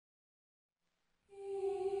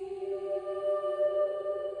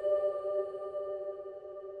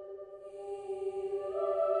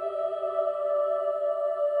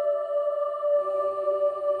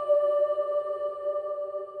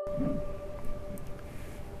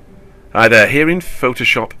Hi there, here in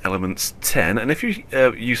Photoshop Elements 10, and if you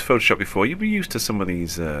used Photoshop before, you'll be used to some of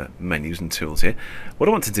these menus and tools here. What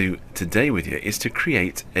I want to do today with you is to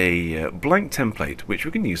create a blank template which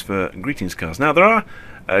we can use for greetings cards. Now there are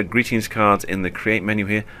greetings cards in the Create menu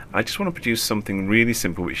here. I just want to produce something really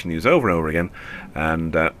simple which you can use over and over again,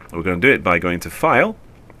 and we're going to do it by going to File,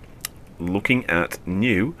 looking at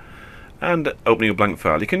New, and opening a blank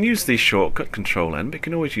file. You can use the shortcut Control-N, but you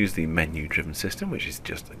can always use the menu-driven system, which is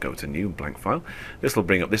just go to New, blank file. This will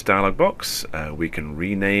bring up this dialog box. We can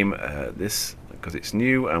rename this because it's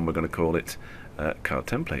new, and we're going to call it Card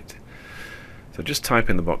Template. So just type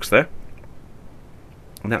in the box there,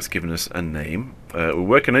 and that's given us a name. We're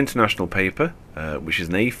working on international paper, which is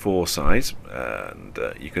an A4 size, and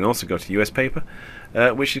you can also go to US paper,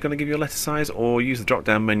 which is going to give you a letter size, or use the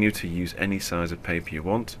drop-down menu to use any size of paper you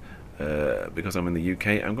want. Because I'm in the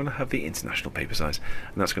UK, I'm going to have the international paper size,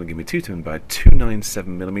 and that's going to give me 210 by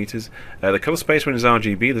 297 millimeters. The color space is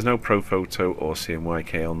RGB. There's no Pro Photo or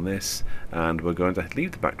CMYK on this, and we're going to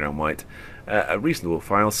leave the background white. A reasonable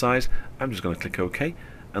file size. I'm just going to click OK,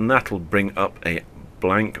 and that'll bring up a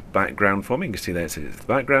blank background for me. You can see there it says the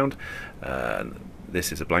background.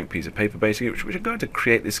 This is a blank piece of paper basically, which we're going to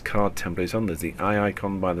create this card template on. There's the eye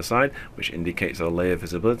icon by the side, which indicates our layer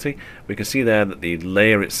visibility. We can see there that the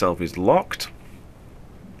layer itself is locked.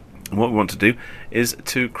 And what we want to do is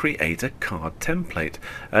to create a card template.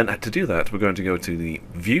 And to do that, we're going to go to the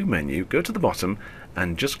View menu, go to the bottom,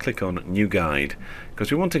 and just click on New Guide, because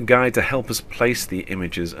we want a guide to help us place the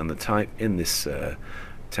images and the type in this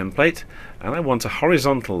template. And I want a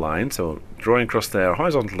horizontal line, so drawing across there, a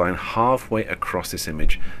horizontal line halfway across this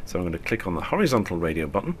image. So I'm going to click on the horizontal radio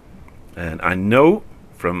button, and I know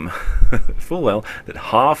from full well that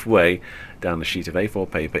halfway down the sheet of A4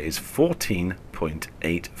 paper is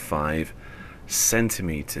 14.85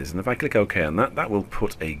 centimeters, and if I click OK on that, that will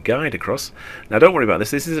put a guide across. Now don't worry about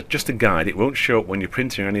this, this is just a guide. It won't show up when you're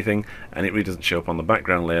printing or anything, and it really doesn't show up on the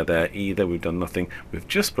background layer there either. We've done nothing. We've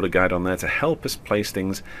just put a guide on there to help us place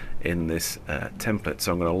things in this template.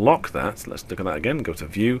 So I'm going to lock that. So let's look at that again. Go to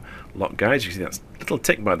View, Lock Guides. You see that little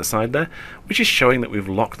tick by the side there, which is showing that we've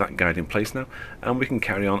locked that guide in place now, and we can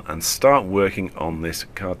carry on and start working on this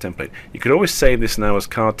card template. You could always save this now as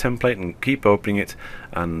card template and keep opening it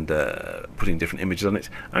and putting different images on it.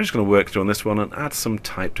 I'm just going to work through on this one and add some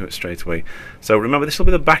type to it straight away. So remember, this will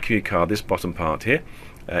be the back of your card, this bottom part here.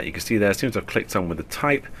 You can see there, as soon as I've clicked on with the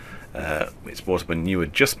type, it's brought up a new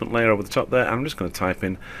adjustment layer over the top there. I'm just going to type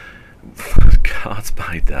in Cards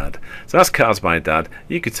by Dad. So that's Cards by Dad.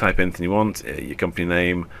 You could type anything you want, your company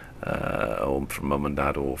name, or from Mum and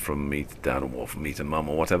Dad, or from me to Dad, or from me to Mum,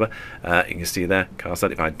 or whatever. You can see there, Cards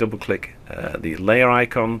Dad. If I double click the layer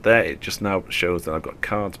icon there, it just now shows that I've got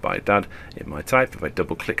Cards by Dad in my type. If I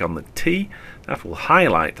double click on the T, that will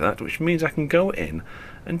highlight that, which means I can go in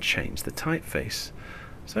and change the typeface.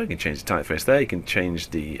 So you can change the typeface there. You can change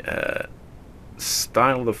the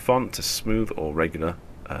style of the font to smooth or regular,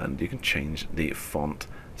 and you can change the font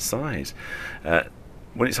size.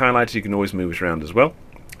 When it's highlighted, you can always move it around as well.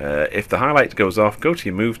 If the highlight goes off, go to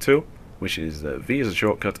your Move tool, which is V as a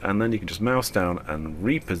shortcut, and then you can just mouse down and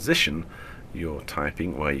reposition your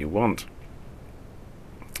typing where you want.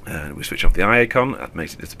 And we switch off the eye icon, that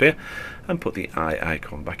makes it disappear, and put the eye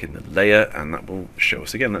icon back in the layer, and that will show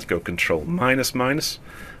us again. Let's go Control minus minus,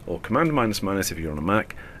 or Command minus minus if you're on a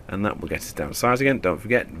Mac, and that will get us down to size again. Don't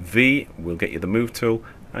forget, V will get you the Move tool,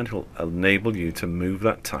 and it will enable you to move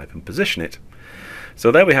that type and position it. So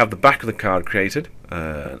there we have the back of the card created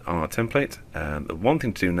on our template. The one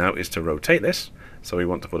thing to do now is to rotate this. So we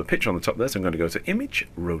want to put a picture on the top there, so I'm going to go to Image,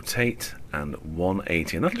 Rotate, and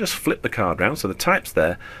 180, and that'll just flip the card round. So the type's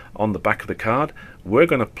there on the back of the card. We're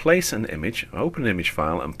going to place an image, open an image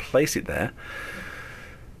file, and place it there.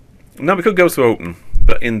 Now we could go to Open,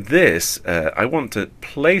 but in this, I want to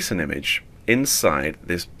place an image inside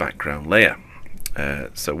this background layer.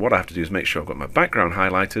 So what I have to do is make sure I've got my background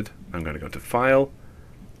highlighted. I'm going to go to File,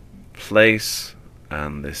 Place,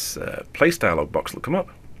 and this Place dialog box will come up.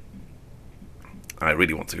 I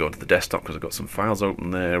really want to go to the desktop because I've got some files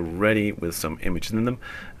open there ready with some images in them,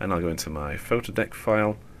 and I'll go into my photo deck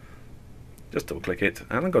file, just double click it,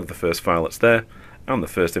 and I'll go to the first file that's there and the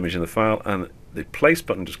first image in the file, and the Place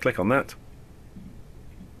button, just click on that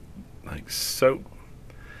like so,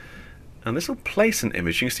 and this will place an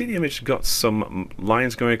image. You can see the image has got some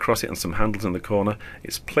lines going across it and some handles in the corner.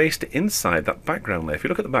 It's placed inside that background layer. If you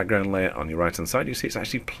look at the background layer on your right hand side, you see it's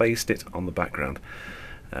actually placed it on the background.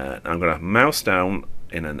 I'm going to mouse down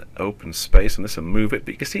in an open space, and this will move it,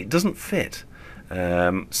 but you can see it doesn't fit.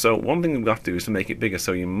 So one thing we'll have to do is to make it bigger.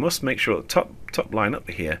 So you must make sure at the top line up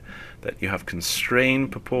here that you have constrain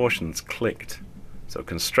proportions clicked. So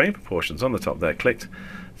constrain proportions on the top there clicked.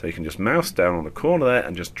 So you can just mouse down on the corner there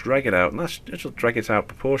and just drag it out, and that'll drag it out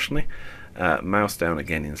proportionally. Mouse down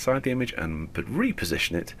again inside the image and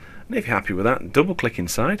reposition it. And if you're happy with that, double click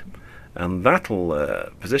inside, and that'll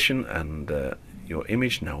position, and your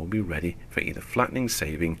image now will be ready for either flattening,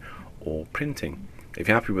 saving, or printing. If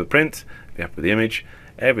you're happy with the print, if you're happy with the image,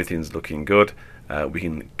 everything's looking good, we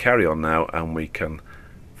can carry on now and we can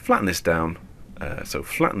flatten this down. So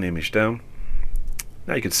flatten the image down.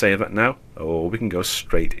 Now you can save that now, or we can go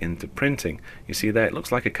straight into printing. You see there, it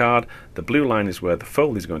looks like a card. The blue line is where the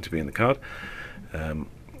fold is going to be in the card.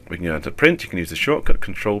 We can go into print. You can use the shortcut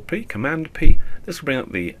Control P, Command P. This will bring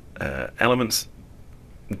up the elements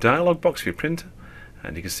dialog box for your printer,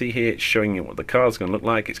 and you can see here it's showing you what the card's going to look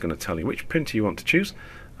like. It's going to tell you which printer you want to choose.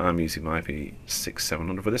 I'm using my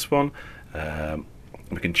IP6700 for this one.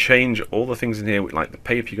 We can change all the things in here, like the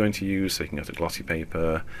paper you're going to use, so you can go to glossy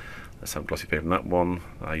paper. Let's have glossy paper on that one.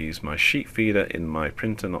 I use my sheet feeder in my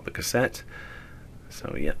printer, not the cassette.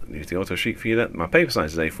 So yeah, use the auto sheet feeder. My paper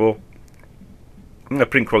size is A4.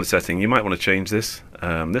 Print quality setting, you might want to change this.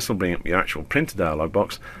 This will bring up your actual printer dialog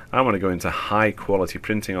box. I want to go into high quality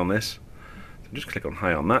printing on this. So just click on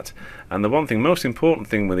high on that. And the most important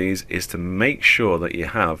thing with these is to make sure that you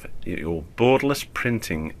have your borderless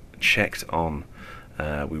printing checked on.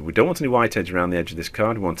 We don't want any white edge around the edge of this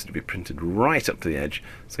card. We want it to be printed right up to the edge,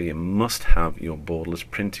 so you must have your borderless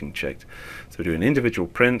printing checked. So we're doing individual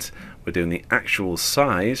print, we're doing the actual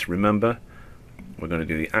size. Remember, we're going to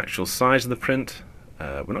do the actual size of the print.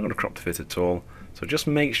 We're not going to crop to fit at all, so just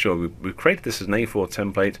make sure we've created this as an A4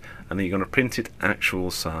 template, and then you're going to print it actual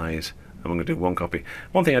size. And I'm going to do one copy.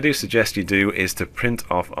 One thing I do suggest you do is to print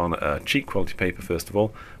off on a cheap quality paper first of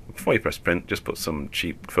all. Before you press print, just put some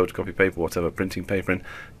cheap photocopy paper, whatever printing paper in,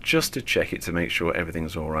 just to check it to make sure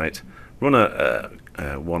everything's alright. Run a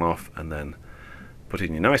one off and then put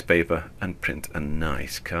in your nice paper and print a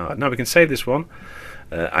nice card. Now we can save this one.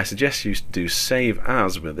 I suggest you do save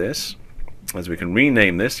as with this, as we can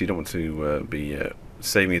rename this. You don't want to be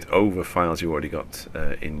saving it over files you already got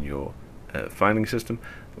in your filing system.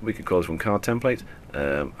 We could call this one card template.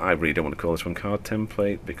 I really don't want to call this one card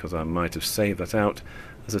template because I might have saved that out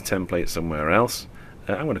as a template somewhere else.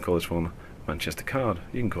 I'm going to call this one Manchester card.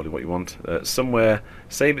 You can call it what you want. Somewhere,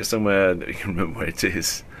 save it somewhere that you can remember where it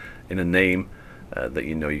is in a name that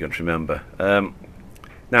you know you're going to remember.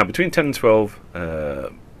 Now between 10 and 12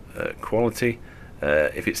 quality.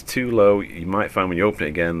 If it's too low, you might find when you open it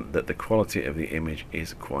again that the quality of the image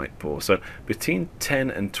is quite poor. So between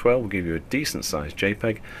 10 and 12 will give you a decent sized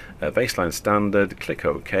JPEG. Baseline standard, click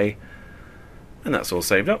OK, and that's all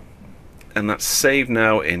saved up. And that's saved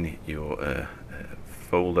now in your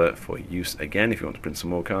folder for use again. If you want to print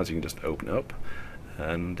some more cards, you can just open it up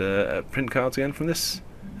and print cards again from this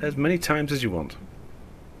as many times as you want.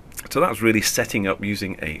 So that's really setting up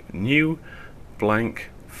using a new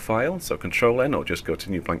blank file. So Control N, or just go to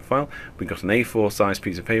new blank file. We've got an A4 size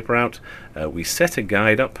piece of paper out. We set a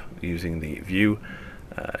guide up using the view,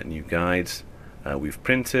 new guides. We've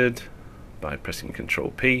printed by pressing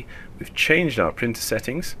Control P. We've changed our printer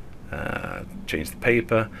settings, changed the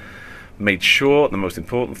paper, made sure, the most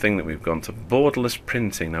important thing, that we've gone to borderless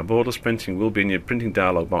printing. Now borderless printing will be in your printing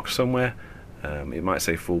dialog box somewhere. It might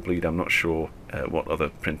say full bleed, I'm not sure what other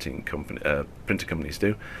printer companies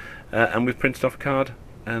do. And we've printed off a card,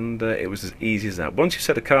 and it was as easy as that. Once you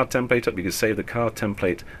set a card template up, you can save the card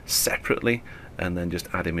template separately and then just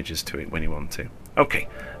add images to it when you want to. Okay,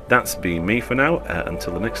 that's been me for now.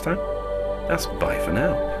 Until the next time, that's bye for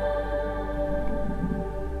now.